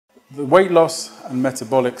The weight loss and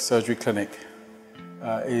metabolic surgery clinic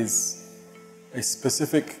is a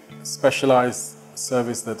specific specialized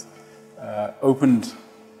service that opened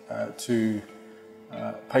to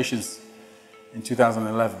patients in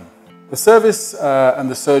 2011. The service and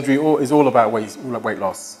the surgery is all about weight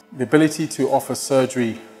loss. The ability to offer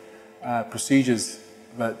surgery procedures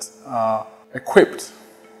that are equipped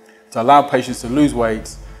to allow patients to lose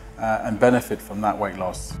weight and benefit from that weight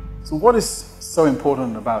loss. So what is so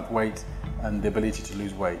important about weight and the ability to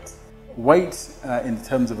lose weight? Weight in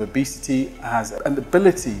terms of obesity has an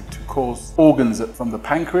ability to cause organs from the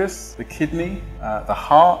pancreas, the kidney, the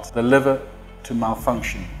heart, the liver to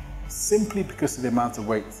malfunction simply because of the amount of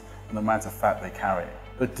weight and the amount of fat they carry.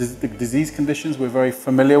 The disease conditions we're very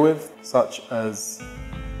familiar with, such as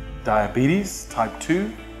diabetes type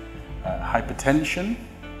 2, hypertension,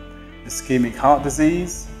 ischemic heart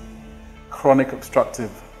disease, chronic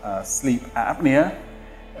obstructive sleep apnea,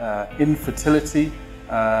 infertility,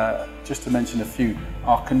 just to mention a few,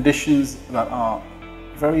 are conditions that are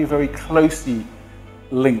very, very closely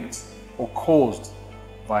linked or caused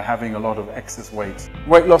by having a lot of excess weight.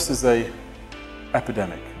 Weight loss is an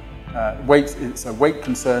epidemic. Weight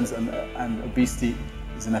concerns and obesity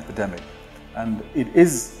is an epidemic. And it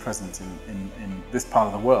is present in this part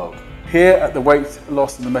of the world. Here at the Weight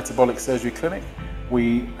Loss and the Metabolic Surgery Clinic,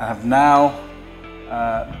 we have now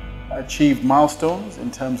achieved milestones in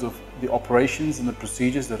terms of the operations and the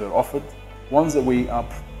procedures that are offered. Ones that we are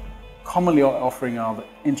commonly offering are the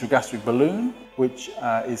intragastric balloon, which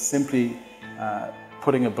is simply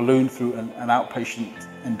putting a balloon through an outpatient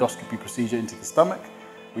endoscopy procedure into the stomach,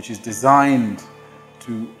 which is designed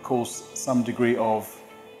to cause some degree of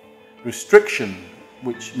restriction,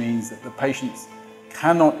 which means that the patients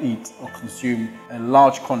cannot eat or consume a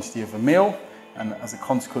large quantity of a meal, and as a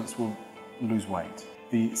consequence will lose weight.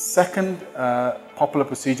 The second popular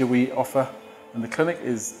procedure we offer in the clinic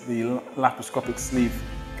is the laparoscopic sleeve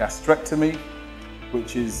gastrectomy,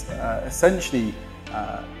 which is essentially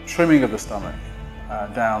trimming of the stomach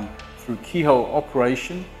down through keyhole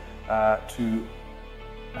operation to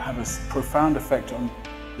have a profound effect on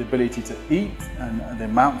the ability to eat and the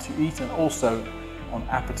amount you eat, and also on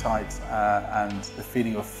appetite and the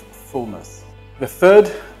feeling of fullness. The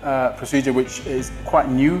third procedure, which is quite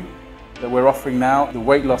new, that we're offering now, the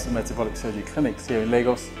Weight Loss and Metabolic Surgery clinics here in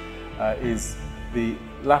Lagos, is the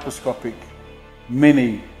laparoscopic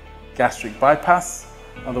mini gastric bypass,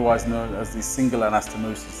 otherwise known as the single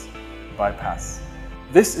anastomosis bypass.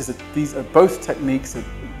 These are both techniques that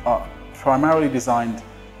are primarily designed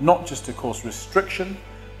not just to cause restriction,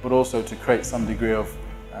 but also to create some degree of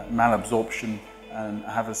malabsorption and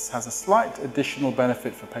has a slight additional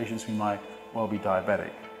benefit for patients who might well be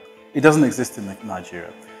diabetic. It doesn't exist in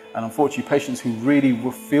Nigeria. And unfortunately, patients who really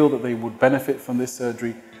feel that they would benefit from this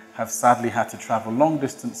surgery have sadly had to travel long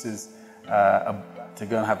distances to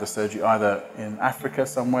go and have the surgery either in Africa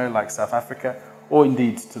somewhere like South Africa, or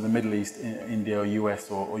indeed to the Middle East, India or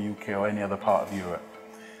US or UK or any other part of Europe.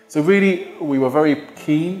 So really, we were very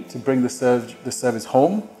keen to bring the service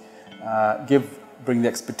home, bring the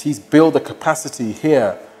expertise, build the capacity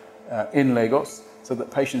here in Lagos so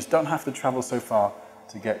that patients don't have to travel so far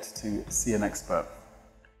to get to see an expert.